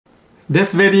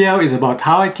This video is about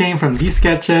how I came from these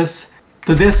sketches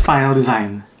to this final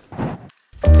design.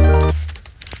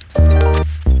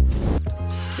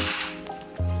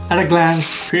 At a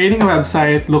glance, creating a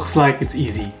website looks like it's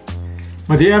easy.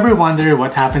 But do you ever wonder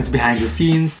what happens behind the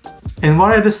scenes? And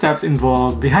what are the steps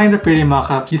involved behind the pretty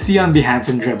mockups you see on Behance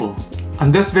and Dribbble? On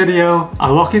this video,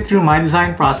 I'll walk you through my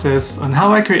design process on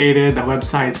how I created a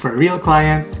website for a real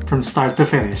client from start to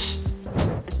finish.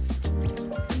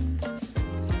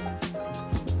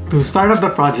 To start up the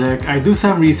project, I do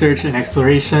some research and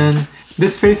exploration.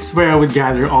 This phase is where I would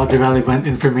gather all the relevant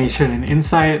information and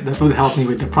insight that would help me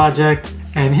with the project.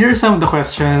 And here are some of the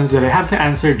questions that I had to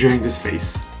answer during this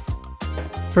phase.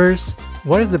 First,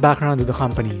 what is the background of the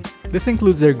company? This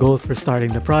includes their goals for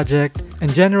starting the project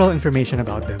and general information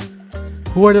about them.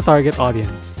 Who are the target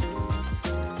audience?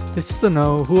 This is to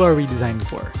know who are we designing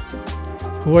for.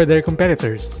 Who are their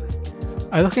competitors?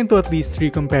 I look into at least 3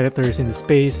 competitors in the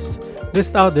space,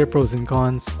 list out their pros and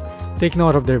cons, take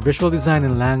note of their visual design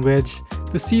and language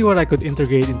to see what I could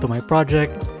integrate into my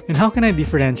project and how can I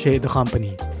differentiate the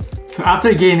company. So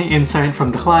after gaining insight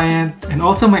from the client and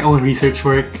also my own research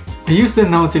work, I used the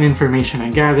notes and information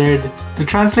I gathered to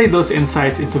translate those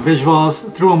insights into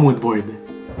visuals through a mood board.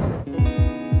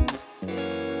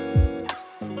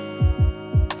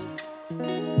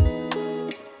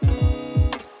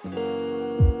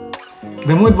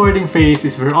 The mood boarding phase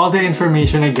is where all the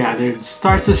information I gathered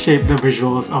starts to shape the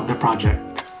visuals of the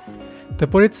project. To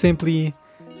put it simply,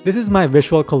 this is my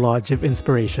visual collage of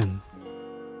inspiration.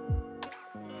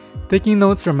 Taking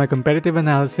notes from my competitive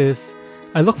analysis,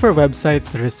 I look for websites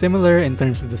that are similar in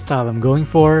terms of the style I'm going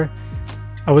for.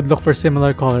 I would look for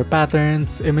similar color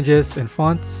patterns, images, and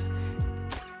fonts.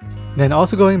 Then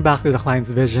also going back to the client's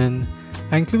vision,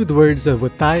 I include words that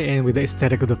would tie in with the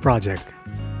aesthetic of the project.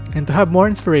 And to have more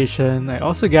inspiration, I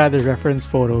also gather reference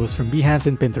photos from Behance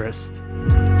and Pinterest.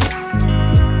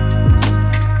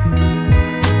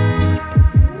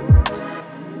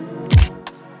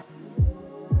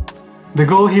 The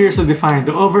goal here is to define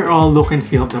the overall look and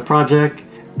feel of the project,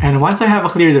 and once I have a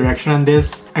clear direction on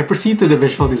this, I proceed to the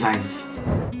visual designs.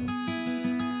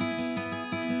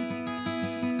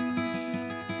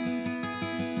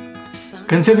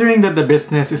 Considering that the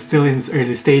business is still in its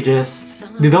early stages,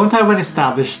 they don't have an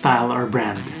established style or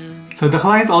brand. So the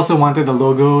client also wanted a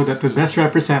logo that would best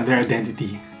represent their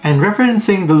identity. And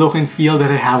referencing the look and feel that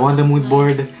I have on the mood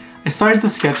board, I started to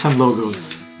sketch some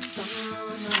logos.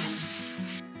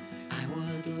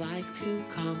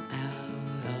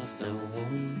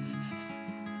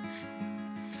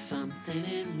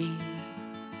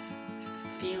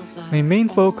 My main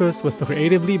focus was to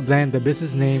creatively blend the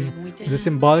business name with the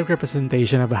symbolic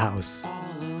representation of a house.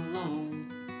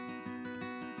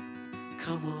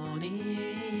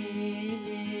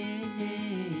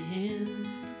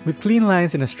 With clean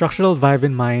lines and a structural vibe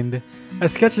in mind, I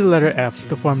sketched the letter F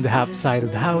to form the half side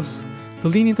of the house to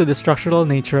lean into the structural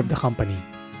nature of the company.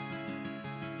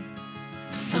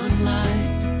 Sunlight,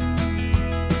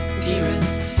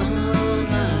 dearest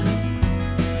sunlight,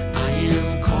 I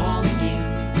am calling you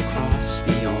across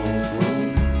the old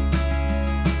room.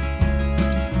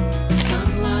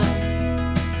 Sunlight,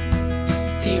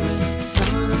 dearest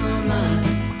sunlight,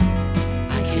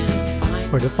 I can find.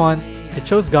 For the font, I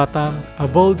chose Gotham, a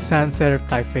bold sans serif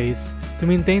typeface, to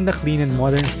maintain the clean and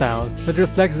modern style that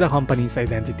reflects the company's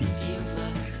identity.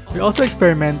 We also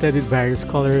experimented with various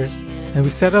colors, and we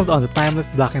settled on the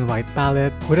timeless black and white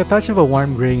palette with a touch of a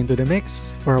warm gray into the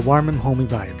mix for a warm and homey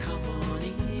vibe.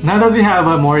 Now that we have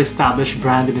a more established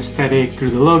brand and aesthetic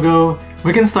through the logo,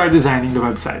 we can start designing the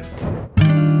website.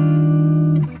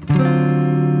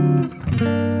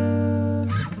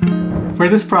 For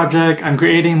this project, I'm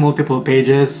creating multiple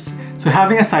pages, so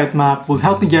having a sitemap will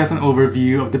help me get an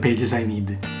overview of the pages I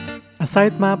need. A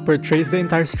sitemap portrays the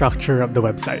entire structure of the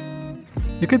website.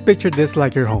 You could picture this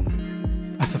like your home.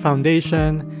 As a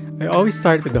foundation, I always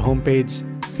start with the homepage,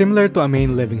 similar to a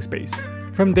main living space.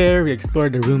 From there, we explore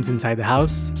the rooms inside the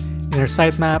house. In our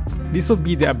sitemap, this will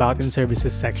be the About and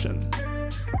Services section.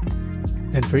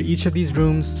 Then for each of these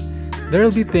rooms, there will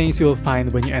be things you will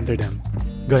find when you enter them.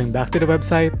 Going back to the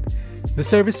website, the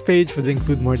service page would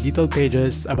include more detailed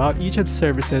pages about each of the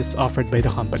services offered by the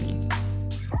company.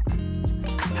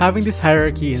 Having this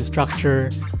hierarchy and structure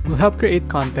will help create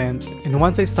content and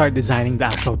once I start designing the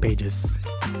actual pages.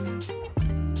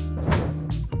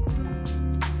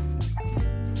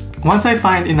 Once I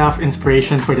find enough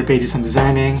inspiration for the pages I'm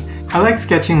designing, I like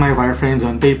sketching my wireframes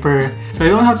on paper so I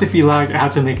don't have to feel like I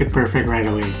have to make it perfect right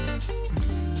away.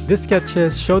 These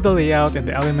sketches show the layout and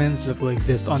the elements that will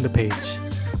exist on the page.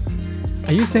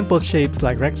 I use simple shapes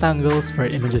like rectangles for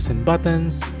images and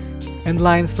buttons, and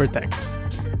lines for text.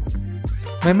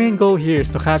 My main goal here is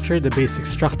to capture the basic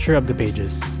structure of the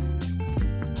pages.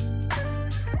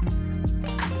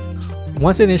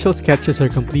 Once initial sketches are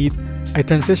complete, I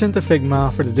transition to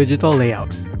Figma for the digital layout.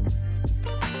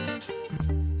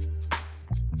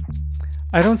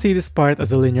 I don't see this part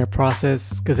as a linear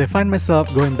process because I find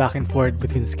myself going back and forth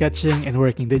between sketching and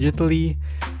working digitally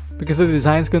because the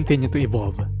designs continue to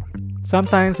evolve.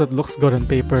 Sometimes what looks good on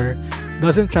paper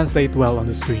doesn't translate well on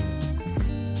the screen.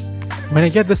 When I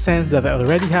get the sense that I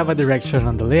already have a direction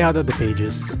on the layout of the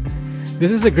pages,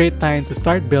 this is a great time to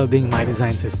start building my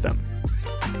design system.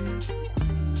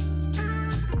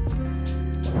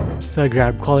 So I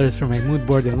grab colors from my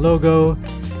Moodboarding logo,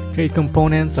 create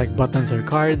components like buttons or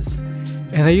cards,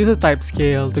 and I use a type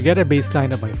scale to get a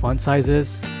baseline of my font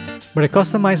sizes, but I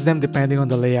customize them depending on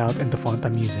the layout and the font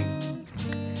I'm using.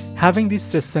 Having these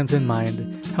systems in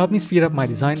mind help me speed up my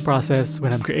design process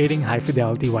when I'm creating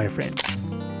high-fidelity wireframes.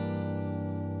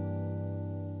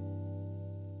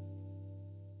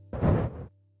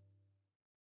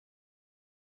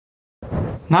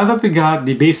 Now that we got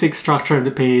the basic structure of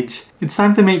the page, it's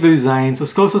time to make the designs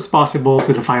as close as possible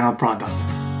to the final product.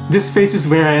 This phase is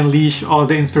where I unleash all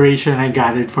the inspiration I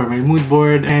gathered for my mood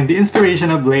board and the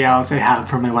inspiration of layouts I have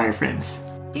for my wireframes.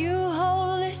 You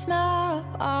hold this map,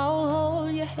 I'll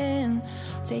hold your hand.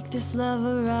 Take this love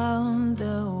around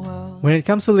the world. When it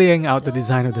comes to laying out the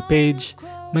design of the page,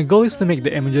 my goal is to make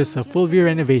the images of full view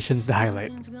renovations the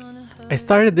highlight. I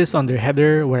started this on their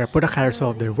header where I put a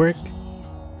carousel of their work.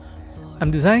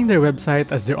 I'm designing their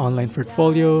website as their online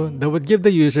portfolio that would give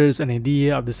the users an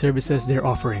idea of the services they're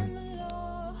offering.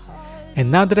 And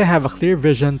now that I have a clear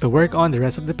vision to work on the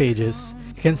rest of the pages,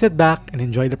 you can sit back and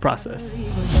enjoy the process.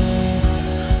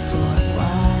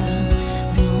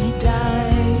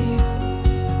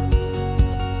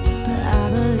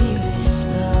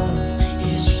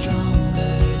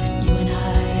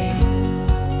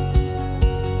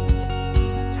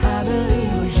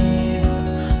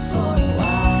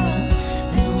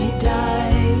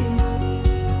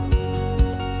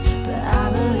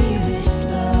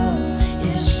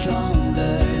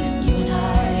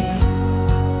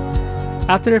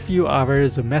 After a few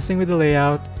hours of messing with the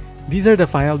layout, these are the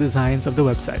final designs of the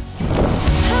website.